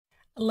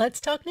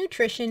Let's talk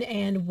nutrition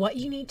and what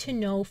you need to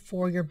know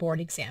for your board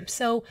exam.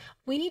 So,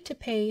 we need to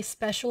pay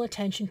special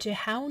attention to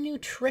how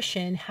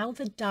nutrition, how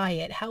the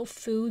diet, how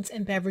foods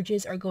and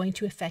beverages are going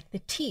to affect the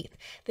teeth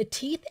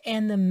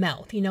and the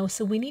mouth,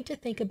 So we need to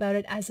think about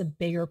it as a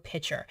bigger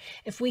picture.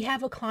 If we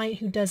have a client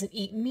who doesn't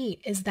eat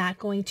meat, is that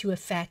going to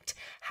affect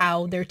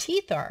how their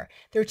teeth are?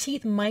 Their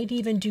teeth might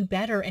even do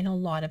better in a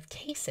lot of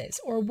cases.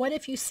 Or what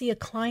if you see a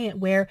client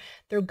where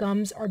their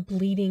gums are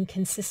bleeding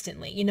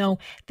consistently?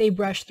 They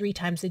brush 3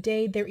 times a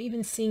day. They're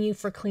even seeing you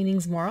for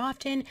cleanings more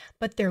often,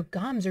 but their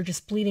gums are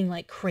just bleeding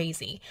like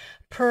crazy.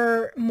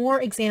 Per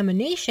more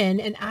examination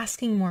and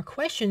asking more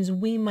questions,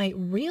 we might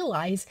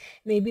realize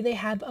maybe they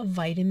have a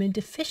vitamin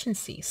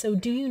deficiency. So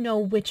do you know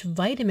which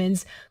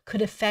vitamins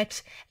could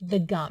affect the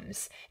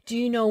gums? Do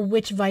you know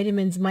which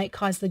vitamins might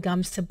cause the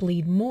gums to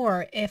bleed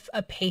more if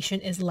a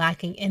patient is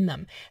lacking in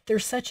them?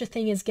 There's such a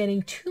thing as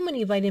getting too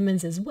many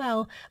vitamins as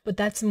well, but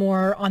that's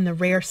more on the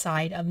rare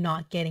side of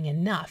not getting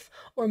enough.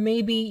 Or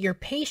maybe your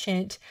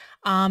patient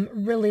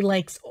really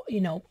likes,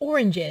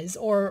 oranges,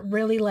 or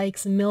really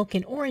likes milk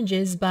and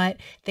oranges, but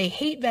they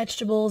hate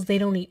vegetables. They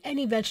don't eat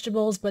any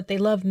vegetables, but they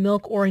love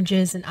milk,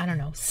 oranges, and I don't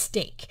know,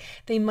 steak.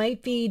 They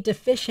might be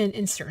deficient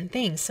in certain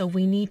things. So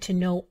we need to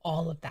know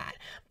all of that.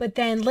 But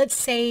then let's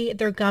say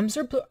their gums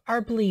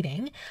are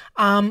bleeding.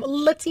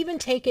 Let's even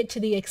take it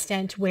to the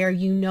extent where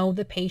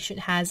the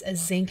patient has a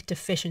zinc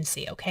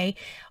deficiency, okay?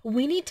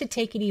 We need to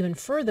take it even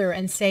further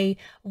and say,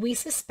 we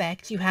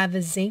suspect you have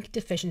a zinc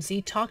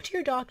deficiency. Talk to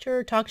your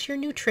doctor, talk to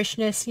your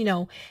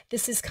nutritionist.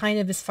 This is kind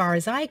of as far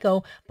as I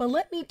go, but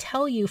let me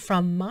tell you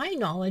from my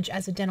knowledge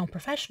as a dental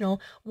professional,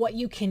 what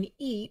you can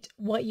eat,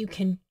 what you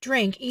can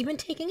drink, even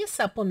taking a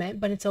supplement,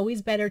 but it's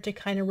always better to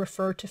kind of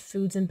refer to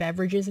foods and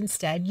beverages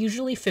instead,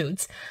 usually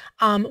foods,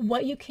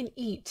 what you can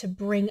eat to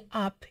bring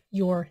up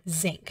your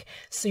zinc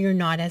so you're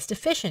not as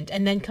deficient,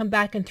 and then come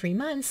back in 3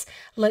 months.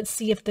 Let's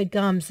see if the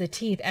gums, the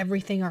teeth,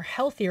 everything are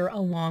healthier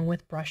along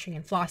with brushing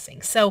and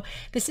flossing. So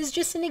this is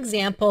just an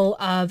example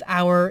of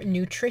our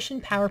nutrition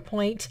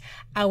PowerPoint,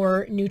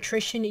 our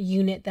nutrition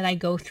unit that I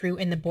go through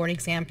in the Board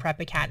Exam Prep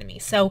Academy.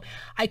 So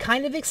I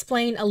kind of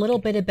explain a little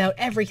bit about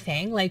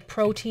everything like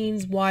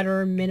proteins,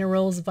 water,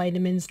 minerals,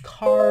 vitamins,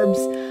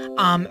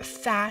 carbs,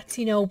 fats,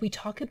 we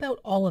talk about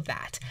all of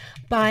that.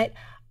 But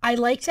I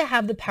like to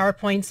have the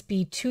PowerPoints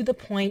be to the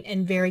point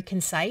and very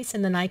concise,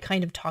 and then I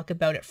kind of talk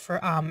about it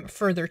for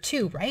further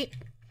too, right?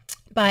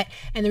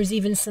 And there's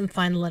even some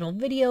fun little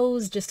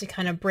videos just to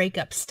kind of break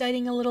up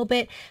studying a little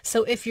bit.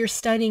 So if you're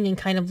studying and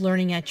kind of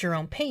learning at your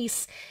own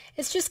pace,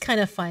 it's just kind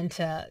of fun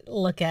to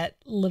look at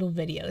little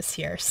videos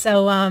here.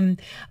 So,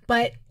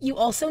 but you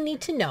also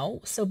need to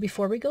know, so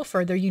before we go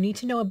further, you need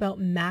to know about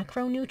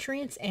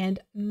macronutrients and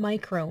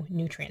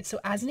micronutrients. So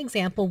as an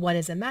example, what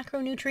is a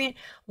macronutrient?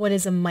 What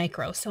is a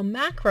micro? So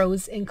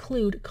macros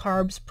include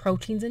carbs,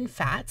 proteins, and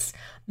fats.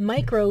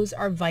 Micros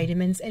are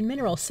vitamins and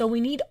minerals. So we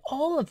need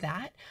all of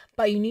that,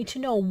 but you need to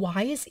know,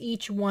 why is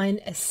each one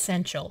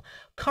essential?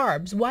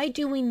 Carbs. Why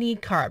do we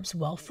need carbs?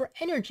 Well, for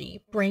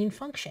energy, brain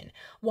function.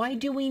 Why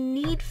do we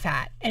need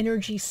fat?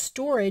 Energy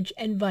storage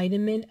and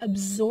vitamin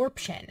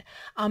absorption.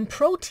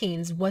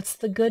 Proteins. What's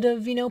the good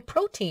of,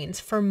 proteins?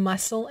 For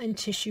muscle and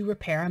tissue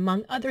repair,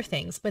 among other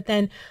things. But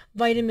then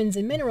vitamins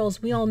and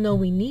minerals, we all know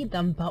we need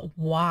them, but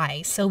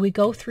why? So we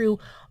go through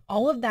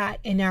all of that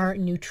in our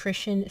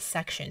nutrition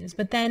sections.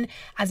 But then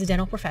as a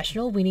dental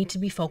professional, we need to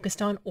be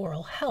focused on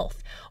oral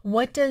health.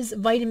 What does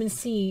vitamin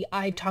C,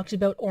 I talked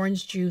about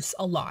orange juice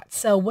a lot.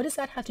 So what does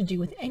that have to do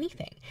with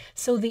anything?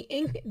 So the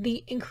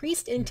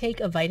increased intake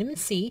of vitamin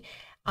C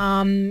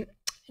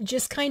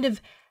just kind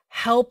of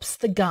helps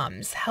the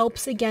gums,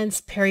 helps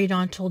against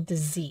periodontal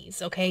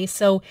disease. Okay,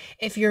 so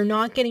if you're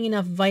not getting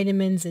enough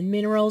vitamins and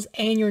minerals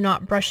and you're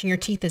not brushing your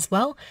teeth as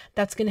well,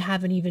 that's going to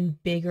have an even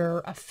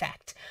bigger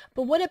effect.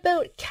 But what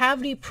about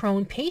cavity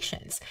prone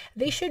patients?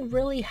 They should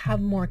really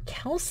have more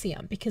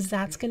calcium because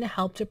that's going to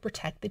help to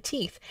protect the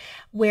teeth.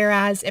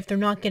 Whereas if they're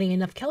not getting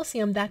enough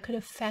calcium, that could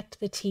affect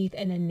the teeth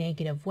in a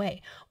negative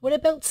way. What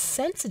about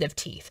sensitive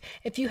teeth?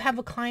 If you have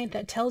a client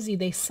that tells you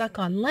they suck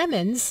on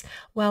lemons,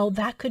 well,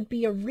 that could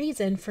be a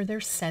reason for their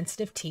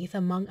sensitive teeth,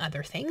 among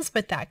other things,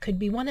 but that could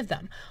be one of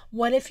them.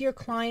 What if your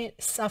client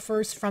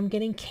suffers from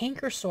getting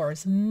canker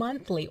sores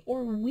monthly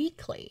or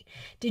weekly?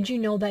 Did you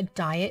know that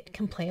diet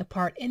can play a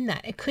part in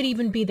that? It could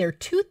even be their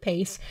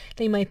toothpaste.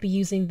 They might be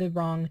using the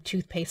wrong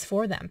toothpaste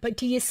for them. But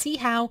do you see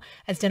how,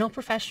 as dental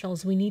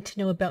professionals, we need to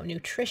know about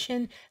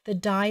nutrition, the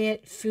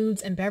diet,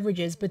 foods, and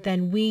beverages, but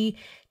then we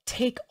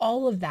take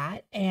all of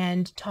that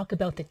and talk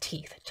about the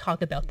teeth,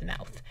 talk about the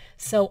mouth.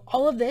 So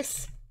all of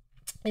this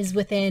is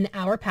within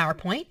our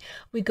PowerPoint.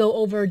 We go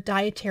over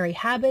dietary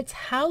habits,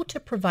 how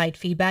to provide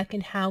feedback,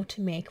 and how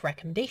to make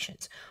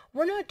recommendations.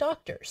 We're not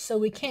doctors, so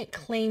we can't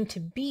claim to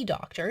be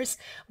doctors.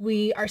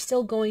 We are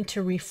still going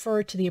to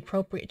refer to the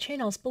appropriate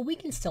channels, but we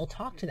can still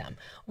talk to them.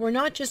 We're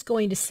not just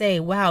going to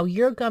say, wow,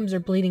 your gums are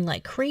bleeding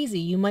like crazy.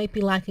 You might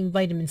be lacking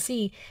vitamin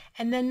C,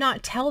 and then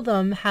not tell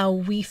them how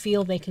we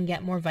feel they can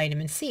get more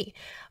vitamin C.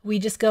 We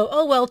just go,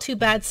 oh, well, too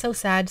bad, so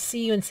sad.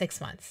 See you in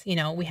 6 months.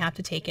 We have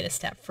to take it a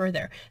step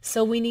further.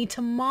 So we need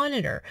to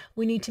monitor.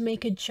 We need to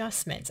make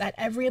adjustments. At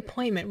every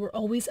appointment, we're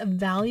always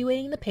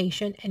evaluating the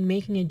patient and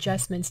making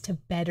adjustments to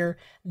better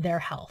their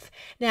health.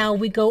 Now,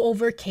 we go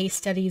over case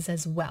studies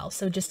as well.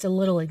 So just a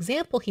little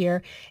example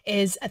here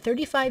is a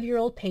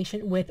 35-year-old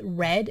patient with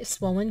red,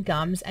 swollen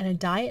gums and a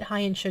diet high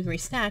in sugary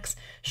snacks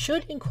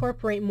should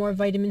incorporate more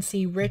vitamin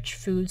C rich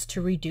foods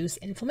to reduce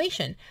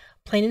inflammation.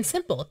 Plain and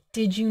simple.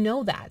 Did you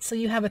know that? So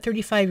you have a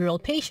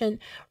 35-year-old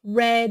patient,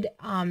 red,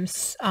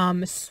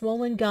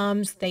 swollen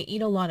gums, they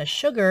eat a lot of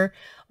sugar.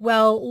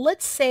 Well,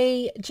 let's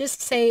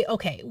just say,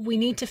 okay, we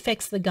need to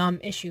fix the gum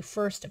issue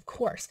first, of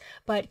course,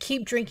 but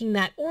keep drinking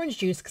that orange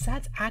juice because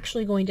that's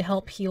actually going to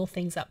help heal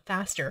things up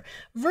faster.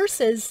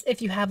 Versus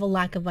if you have a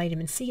lack of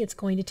vitamin C, it's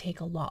going to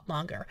take a lot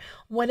longer.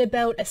 What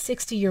about a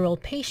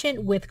 60-year-old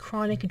patient with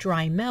chronic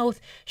dry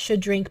mouth should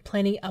drink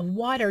plenty of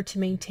water to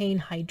maintain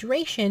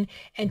hydration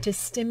and to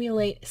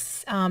stimulate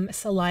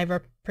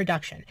saliva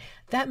production?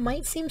 That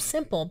might seem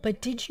simple,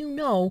 but did you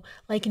know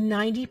like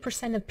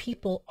 90% of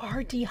people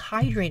are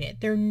dehydrated?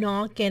 They're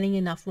not getting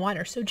enough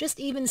water. So just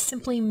even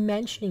simply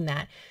mentioning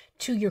that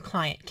to your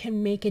client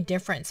can make a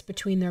difference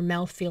between their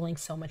mouth feeling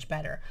so much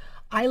better.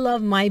 I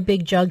love my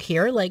big jug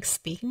here. Like,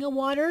 speaking of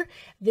water,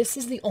 this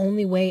is the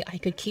only way I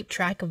could keep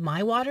track of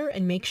my water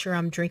and make sure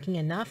I'm drinking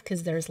enough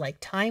because there's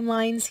like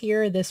timelines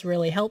here. This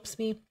really helps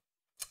me.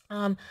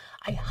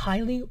 I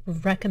highly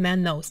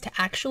recommend those to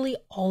actually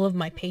all of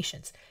my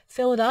patients.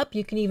 Fill it up.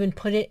 You can even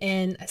put it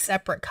in a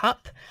separate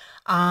cup.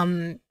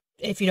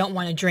 If you don't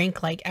want to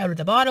drink like out of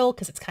the bottle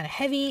because it's kind of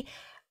heavy,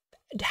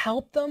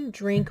 help them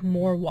drink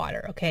more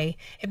water. Okay.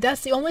 If that's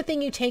the only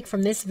thing you take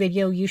from this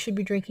video, you should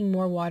be drinking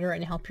more water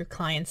and help your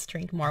clients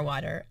drink more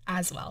water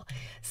as well.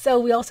 So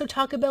we also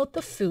talk about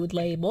the food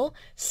label,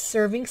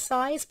 serving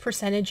size,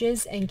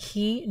 percentages, and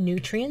key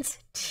nutrients,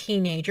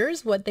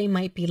 teenagers, what they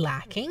might be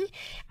lacking,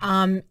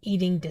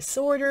 eating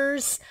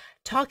disorders,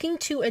 talking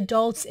to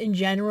adults in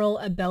general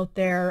about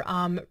their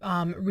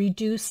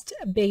reduced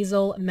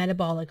basal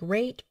metabolic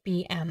rate,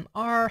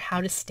 BMR,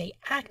 how to stay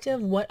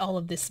active, what all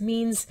of this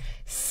means,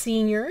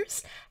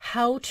 seniors,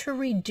 how to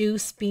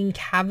reduce being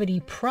cavity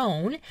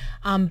prone,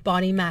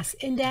 body mass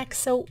index.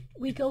 So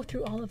we go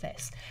through all of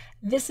this.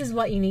 This is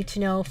what you need to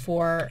know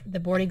for the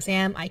board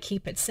exam. I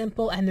keep it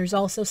simple, and there's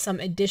also some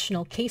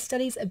additional case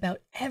studies about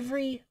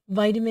every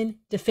vitamin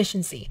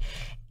deficiency.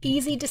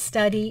 Easy to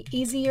study,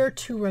 easier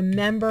to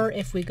remember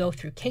if we go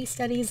through case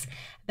studies.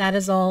 That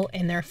is all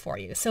in there for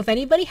you. So if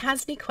anybody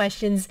has any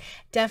questions,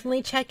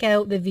 definitely check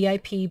out the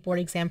VIP Board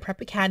Exam Prep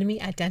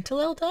Academy at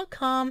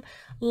dentalelle.com.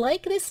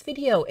 Like this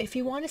video if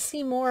you want to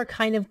see more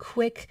kind of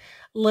quick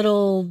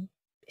little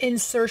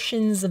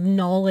insertions of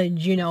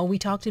knowledge. We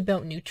talked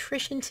about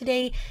nutrition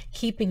today,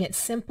 keeping it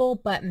simple,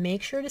 but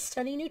make sure to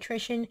study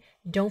nutrition.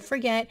 Don't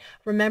forget,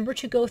 remember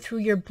to go through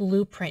your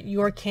blueprint,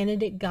 your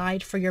candidate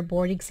guide for your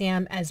board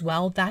exam as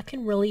well. That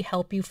can really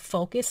help you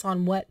focus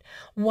on what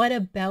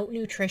about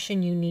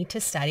nutrition you need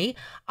to study.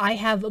 I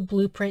have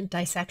blueprint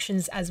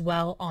dissections as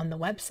well on the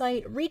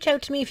website. Reach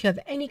out to me if you have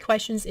any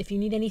questions. If you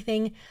need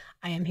anything,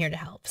 I am here to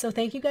help. So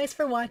thank you guys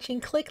for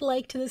watching. Click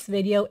like to this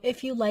video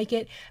if you like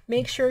it.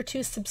 Make sure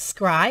to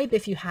subscribe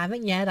if you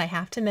haven't yet. I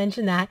have to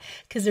mention that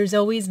because there's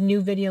always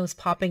new videos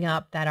popping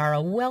up that are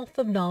a wealth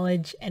of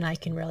knowledge and I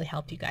can really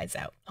help you guys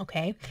out.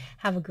 Okay,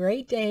 have a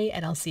great day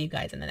and I'll see you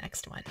guys in the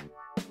next one.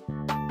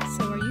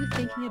 So are you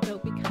thinking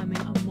about becoming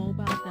a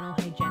mobile dental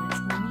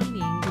hygienist,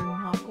 meaning you're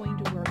not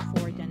going to work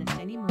for a dentist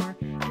anymore?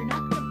 You're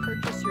not going to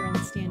purchase your own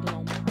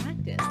standalone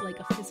practice like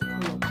a physical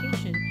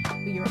location,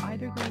 but you're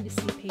either going to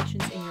see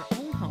patients in your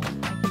own home.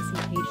 I can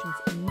see patients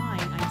in mine.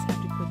 I just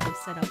have to quickly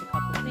set up a